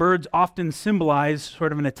 Birds often symbolize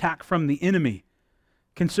sort of an attack from the enemy.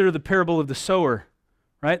 Consider the parable of the sower,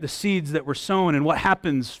 right? The seeds that were sown, and what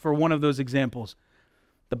happens for one of those examples.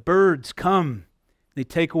 The birds come, they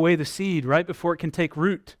take away the seed right before it can take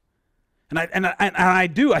root. And I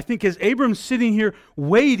think as Abram's sitting here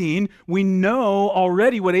waiting, we know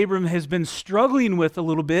already what Abram has been struggling with a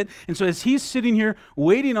little bit. And so as he's sitting here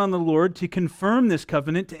waiting on the Lord to confirm this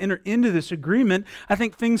covenant, to enter into this agreement, I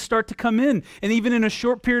think things start to come in. And even in a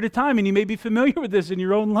short period of time, and you may be familiar with this in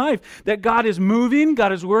your own life, that God is moving,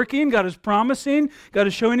 God is working, God is promising, God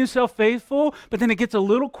is showing himself faithful, but then it gets a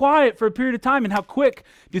little quiet for a period of time. And how quick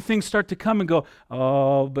do things start to come and go,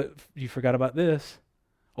 oh, but you forgot about this.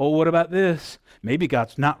 Oh, what about this? Maybe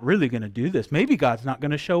God's not really going to do this. Maybe God's not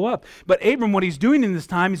going to show up. But Abram, what he's doing in this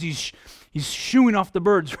time is he's shooing off the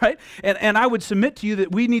birds, right? And I would submit to you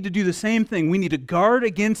that we need to do the same thing. We need to guard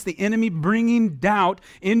against the enemy bringing doubt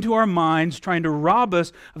into our minds, trying to rob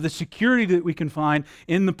us of the security that we can find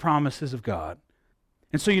in the promises of God.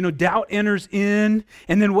 And so, doubt enters in.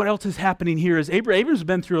 And then what else is happening here is Abram's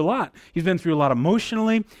been through a lot. He's been through a lot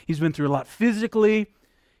emotionally. He's been through a lot physically.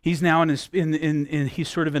 He's now he's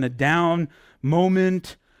sort of in a down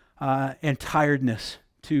moment, and tiredness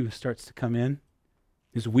too starts to come in.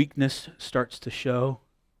 His weakness starts to show.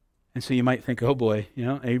 And so you might think, oh boy,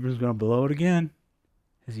 Abram's going to blow it again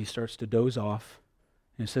as he starts to doze off.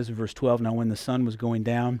 And it says in verse 12, now when the sun was going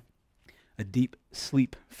down, a deep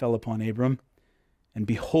sleep fell upon Abram, and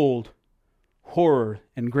behold, horror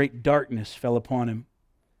and great darkness fell upon him.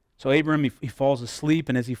 So Abram, he falls asleep,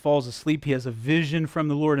 and as he falls asleep, he has a vision from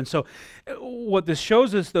the Lord. And so what this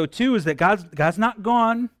shows us, though, too, is that God's not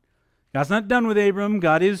gone. God's not done with Abram.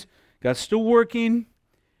 God's still working.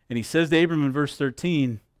 And he says to Abram in verse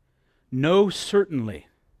 13, know certainly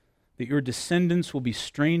that your descendants will be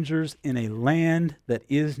strangers in a land that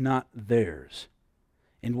is not theirs,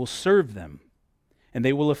 and will serve them, and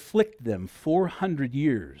they will afflict them 400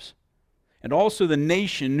 years. And also the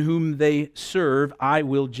nation whom they serve I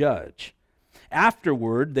will judge.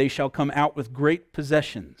 Afterward they shall come out with great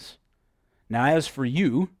possessions. Now as for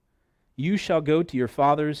you, you shall go to your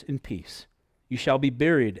fathers in peace. You shall be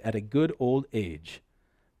buried at a good old age.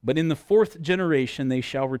 But in the 4th generation they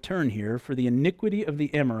shall return here, for the iniquity of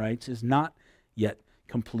the Amorites is not yet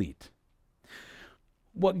complete.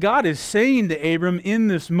 What God is saying to Abram in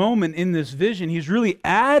this moment, in this vision, he's really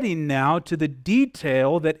adding now to the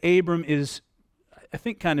detail that Abram is, I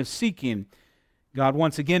think, kind of seeking. God,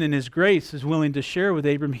 once again, in his grace, is willing to share with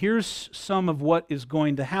Abram, here's some of what is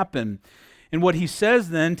going to happen. And what he says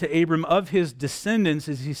then to Abram of his descendants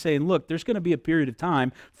is he's saying, look, there's going to be a period of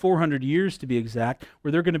time, 400 years to be exact,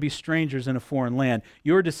 where they're going to be strangers in a foreign land.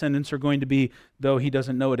 Your descendants are going to be, though he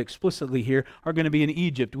doesn't know it explicitly here, are going to be in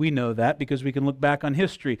Egypt. We know that because we can look back on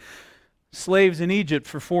history. Slaves in Egypt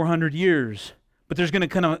for 400 years. But there's going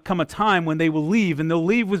to come a time when they will leave, and they'll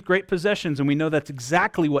leave with great possessions. And we know that's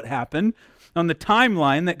exactly what happened on the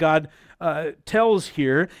timeline that God tells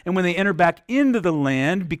here. And when they enter back into the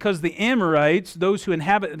land, because the Amorites, those who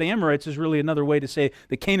inhabit the Amorites is really another way to say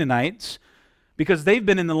the Canaanites, because they've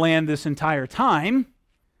been in the land this entire time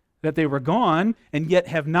that they were gone, and yet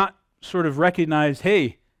have not sort of recognized,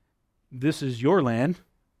 hey, this is your land,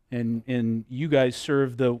 and you guys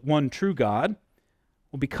serve the one true God.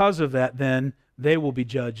 Well, because of that, then they will be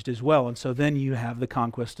judged as well. And so then you have the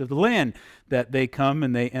conquest of the land, that they come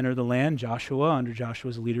and they enter the land, under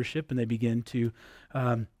Joshua's leadership, and they begin to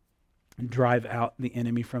drive out the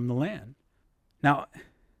enemy from the land. Now,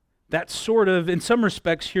 that's sort of, in some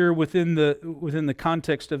respects here within the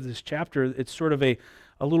context of this chapter, it's sort of a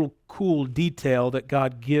little cool detail that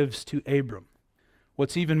God gives to Abram.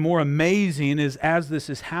 What's even more amazing is as this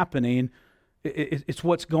is happening, it's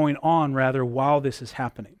what's going on, rather, while this is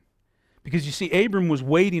happening. Because you see, Abram was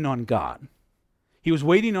waiting on God. He was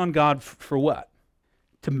waiting on God for what?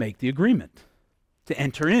 To make the agreement, to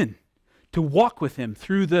enter in, to walk with him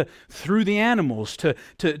through the animals,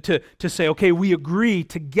 to say, okay, we agree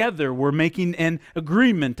together, we're making an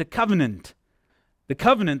agreement, a covenant. The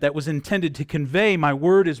covenant that was intended to convey, my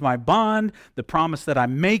word is my bond, the promise that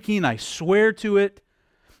I'm making, I swear to it.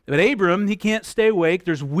 But Abram, he can't stay awake.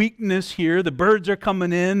 There's weakness here. The birds are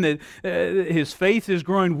coming in. His faith is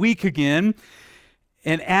growing weak again.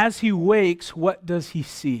 And as he wakes, what does he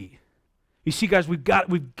see? You see, guys, we've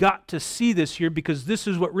got to see this here, because this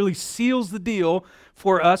is what really seals the deal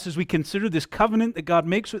for us as we consider this covenant that God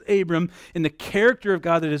makes with Abram and the character of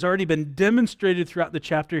God that has already been demonstrated throughout the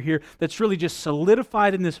chapter here, that's really just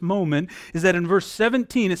solidified in this moment, is that in verse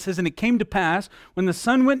 17 it says, "And it came to pass, when the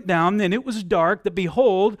sun went down and it was dark, that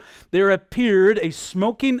behold, there appeared a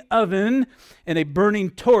smoking oven and a burning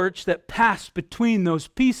torch that passed between those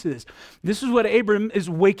pieces." This is what Abram is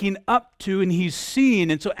waking up to and he's seeing.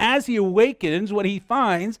 And so as he awakens, what he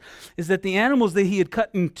finds is that the animals that he had cut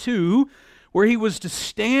in two, where he was to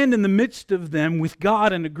stand in the midst of them with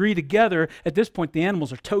God and agree together, at this point the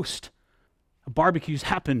animals are toast. A barbecue's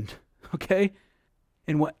happened, okay?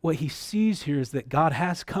 And what he sees here is that God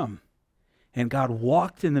has come, and God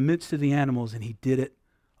walked in the midst of the animals, and he did it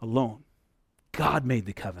alone. God made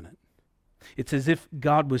the covenant. It's as if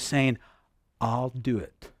God was saying, I'll do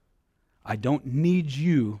it. I don't need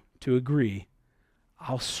you to agree.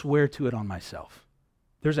 I'll swear to it on myself.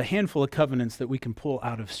 There's a handful of covenants that we can pull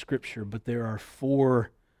out of Scripture, but there are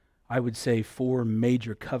four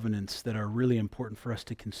major covenants that are really important for us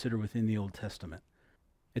to consider within the Old Testament.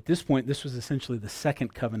 At this point, this was essentially the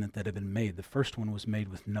second covenant that had been made. The first one was made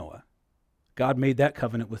with Noah. God made that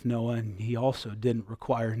covenant with Noah, and he also didn't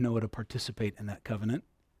require Noah to participate in that covenant.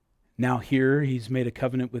 Now here, he's made a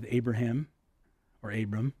covenant with Abram.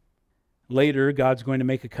 Later, God's going to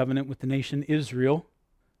make a covenant with the nation Israel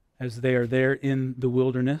as they are there in the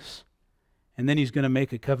wilderness. And then he's going to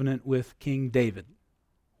make a covenant with King David.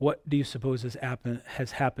 What do you suppose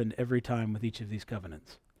has happened every time with each of these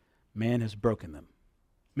covenants? Man has broken them.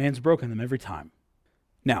 Man's broken them every time.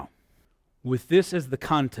 Now, with this as the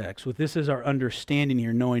context, with this as our understanding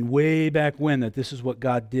here, knowing way back when that this is what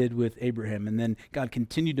God did with Abraham, and then God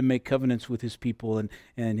continued to make covenants with his people,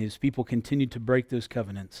 and his people continued to break those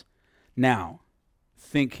covenants. Now,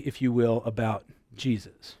 think, if you will, about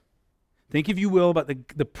Jesus. Think, if you will, about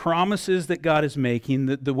the promises that God is making,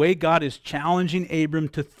 the way God is challenging Abram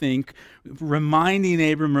to think, reminding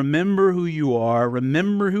Abram, remember who you are,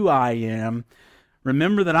 remember who I am,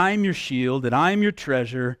 remember that I am your shield, that I am your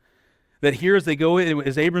treasure. That here as they go,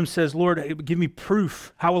 as Abram says, Lord, give me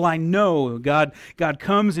proof. How will I know? God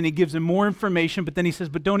comes and he gives him more information, but then he says,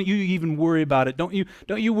 but don't you even worry about it. Don't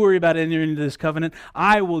you worry about entering into this covenant.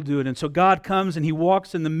 I will do it. And so God comes and he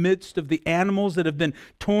walks in the midst of the animals that have been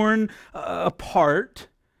torn apart,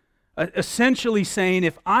 essentially saying,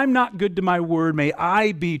 if I'm not good to my word, may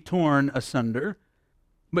I be torn asunder.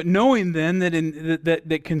 But knowing then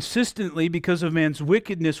that consistently, because of man's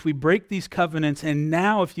wickedness, we break these covenants, and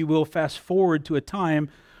now, if you will, fast forward to a time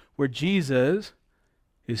where Jesus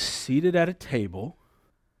is seated at a table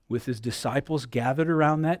with his disciples gathered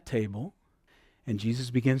around that table, and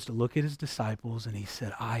Jesus begins to look at his disciples, and he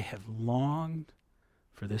said, I have longed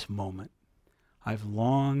for this moment. I've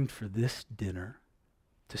longed for this dinner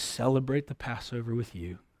to celebrate the Passover with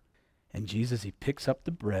you. And Jesus, he picks up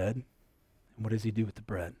the bread. And what does he do with the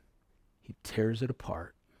bread? He tears it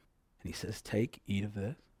apart, and he says, take, eat of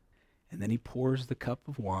this. And then he pours the cup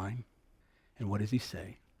of wine, and what does he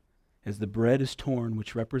say? As the bread is torn,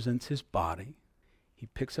 which represents his body, he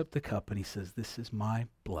picks up the cup and he says, this is my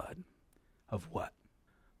blood of what?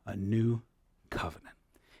 A new covenant.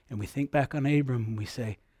 And we think back on Abram and we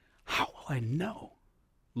say, how will I know,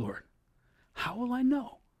 Lord? How will I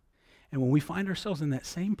know? And when we find ourselves in that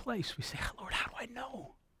same place, we say, Lord, how do I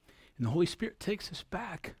know? And the Holy Spirit takes us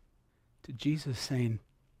back to Jesus saying,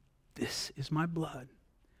 this is my blood,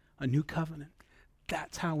 a new covenant.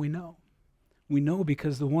 That's how we know. We know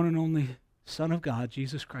because the one and only Son of God,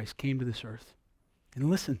 Jesus Christ, came to this earth. And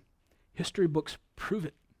listen, history books prove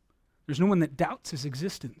it. There's no one that doubts his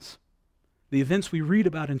existence. The events we read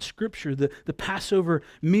about in Scripture, the Passover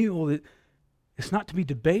meal, it's not to be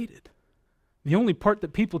debated. The only part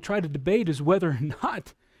that people try to debate is whether or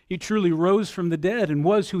not he truly rose from the dead and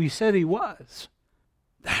was who he said he was.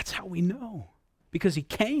 That's how we know. Because he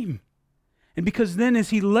came. And because then as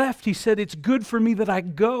he left, he said, it's good for me that I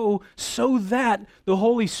go so that the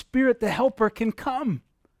Holy Spirit, the Helper, can come.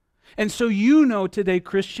 And so you know today,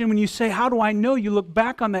 Christian, when you say, how do I know? You look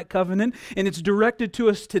back on that covenant, and it's directed to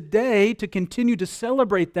us today to continue to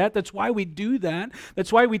celebrate that. That's why we do that.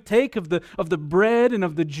 That's why we take of the bread and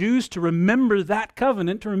of the juice to remember that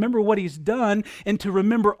covenant, to remember what he's done, and to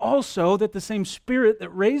remember also that the same Spirit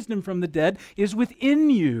that raised him from the dead is within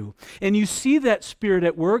you. And you see that Spirit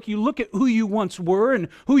at work. You look at who you once were and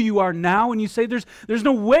who you are now, and you say, there's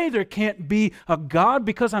no way there can't be a God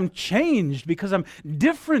because I'm changed, because I'm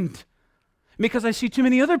different. Because I see too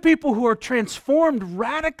many other people who are transformed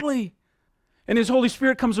radically. And his Holy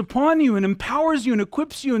Spirit comes upon you and empowers you and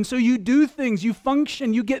equips you. And so you do things, you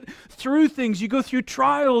function, you get through things, you go through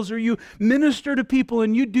trials, or you minister to people,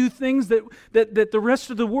 and you do things that the rest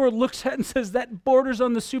of the world looks at and says that borders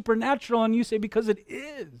on the supernatural. And you say, because it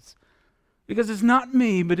is. Because it's not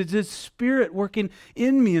me, but it's his Spirit working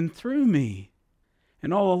in me and through me.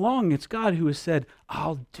 And all along, it's God who has said,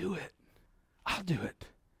 I'll do it. I'll do it.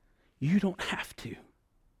 You don't have to.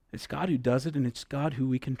 It's God who does it, and it's God who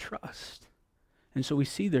we can trust. And so we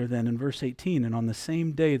see there then in verse 18, and on the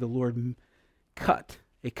same day the Lord cut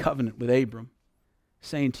a covenant with Abram,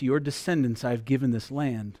 saying, to your descendants I have given this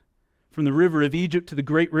land. From the river of Egypt to the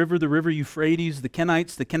great river, the river Euphrates, the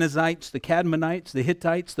Kenites, the Kenizzites, the Cadmonites, the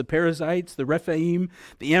Hittites, the Perizzites, the Rephaim,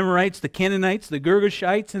 the Amorites, the Canaanites, the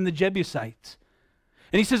Girgashites, and the Jebusites.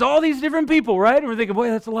 And he says all these different people, right? And we're thinking, boy,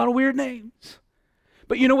 that's a lot of weird names.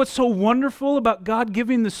 But you know what's so wonderful about God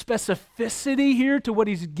giving the specificity here to what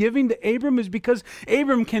he's giving to Abram is because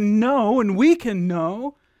Abram can know, and we can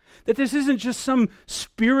know, that this isn't just some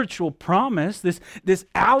spiritual promise, this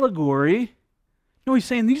allegory. No, he's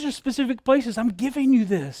saying these are specific places. I'm giving you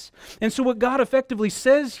this. And so what God effectively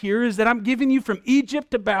says here is that I'm giving you from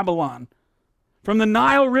Egypt to Babylon, from the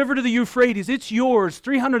Nile River to the Euphrates. It's yours.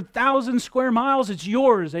 300,000 square miles. It's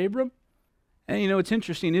yours, Abram. And you know, it's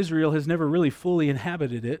interesting, Israel has never really fully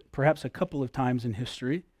inhabited it, perhaps a couple of times in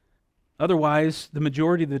history. Otherwise, the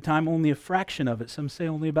majority of the time, only a fraction of it. Some say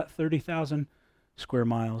only about 30,000 square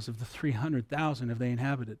miles of the 300,000 have they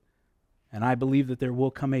inhabited. And I believe that there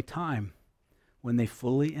will come a time when they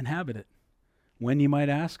fully inhabit it. When, you might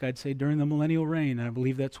ask, I'd say during the millennial reign. And I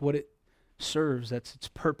believe that's what it serves, that's its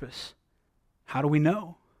purpose. How do we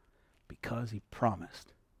know? Because he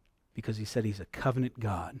promised. Because he said he's a covenant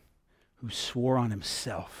God who swore on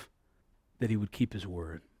himself that he would keep his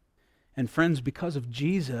word. And friends, because of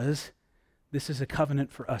Jesus, this is a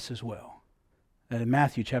covenant for us as well. In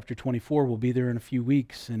Matthew chapter 24, we'll be there in a few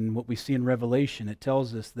weeks, and what we see in Revelation, it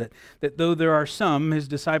tells us that though there are some, his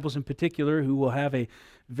disciples in particular, who will have a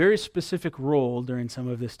very specific role during some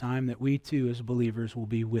of this time, that we too as believers will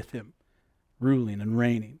be with him, ruling and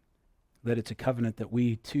reigning. That it's a covenant that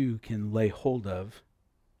we too can lay hold of.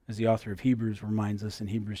 As the author of Hebrews reminds us in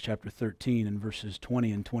Hebrews chapter 13 and verses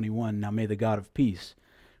 20 and 21, now may the God of peace,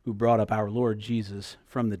 who brought up our Lord Jesus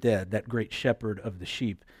from the dead, that great shepherd of the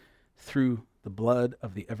sheep, through the blood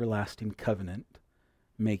of the everlasting covenant,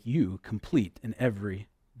 make you complete in every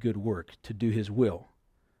good work to do his will,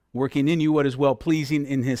 working in you what is well-pleasing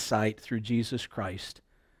in his sight through Jesus Christ,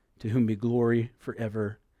 to whom be glory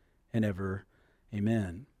forever and ever. Amen.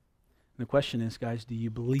 And the question is, guys, do you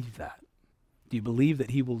believe that? Do you believe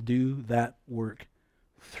that he will do that work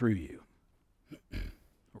through you?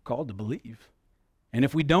 We're called to believe. And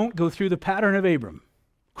if we don't, go through the pattern of Abram.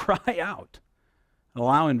 Cry out.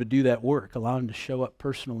 Allow him to do that work. Allow him to show up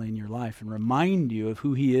personally in your life and remind you of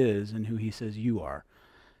who he is and who he says you are.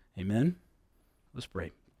 Amen? Let's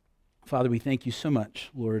pray. Father, we thank you so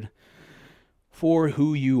much, Lord, for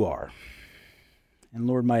who you are. And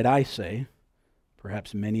Lord, might I say,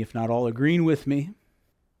 perhaps many, if not all, agreeing with me,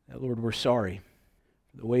 that, Lord, we're sorry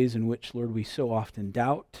for the ways in which, Lord, we so often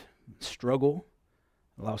doubt, struggle,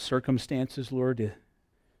 allow circumstances, Lord, to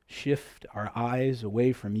shift our eyes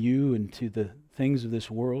away from you and to the things of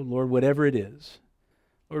this world. Lord, whatever it is,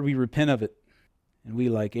 Lord, we repent of it. And we,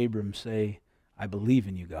 like Abram, say, I believe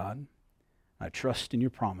in you, God. I trust in your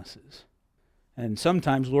promises. And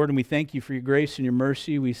sometimes, Lord, and we thank you for your grace and your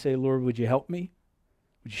mercy, we say, Lord, would you help me?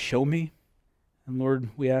 Would you show me? And Lord,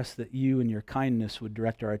 we ask that you and your kindness would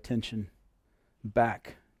direct our attention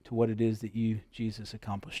back to what it is that you, Jesus,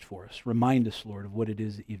 accomplished for us. Remind us, Lord, of what it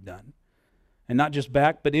is that you've done. And not just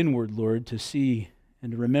back, but inward, Lord, to see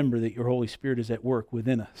and to remember that your Holy Spirit is at work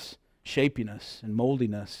within us, shaping us and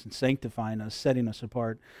molding us and sanctifying us, setting us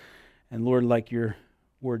apart. And Lord, like your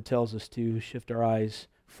word tells us to, shift our eyes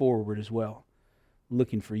forward as well,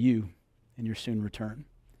 looking for you and your soon return.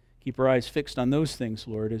 Keep our eyes fixed on those things,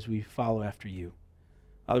 Lord, as we follow after you.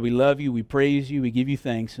 Father, we love you, we praise you, we give you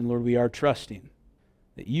thanks, and Lord, we are trusting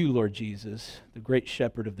that you, Lord Jesus, the great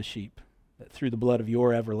shepherd of the sheep, that through the blood of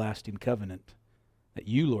your everlasting covenant, that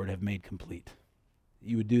you, Lord, have made complete, that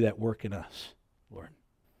you would do that work in us, Lord.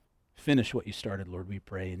 Finish what you started, Lord, we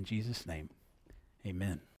pray in Jesus' name.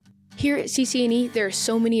 Amen. Here at CC&E, there are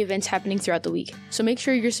so many events happening throughout the week, so make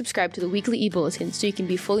sure you're subscribed to the weekly e-bulletin so you can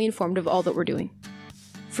be fully informed of all that we're doing.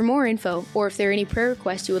 For more info, or if there are any prayer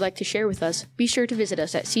requests you would like to share with us, be sure to visit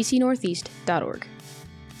us at ccnortheast.org.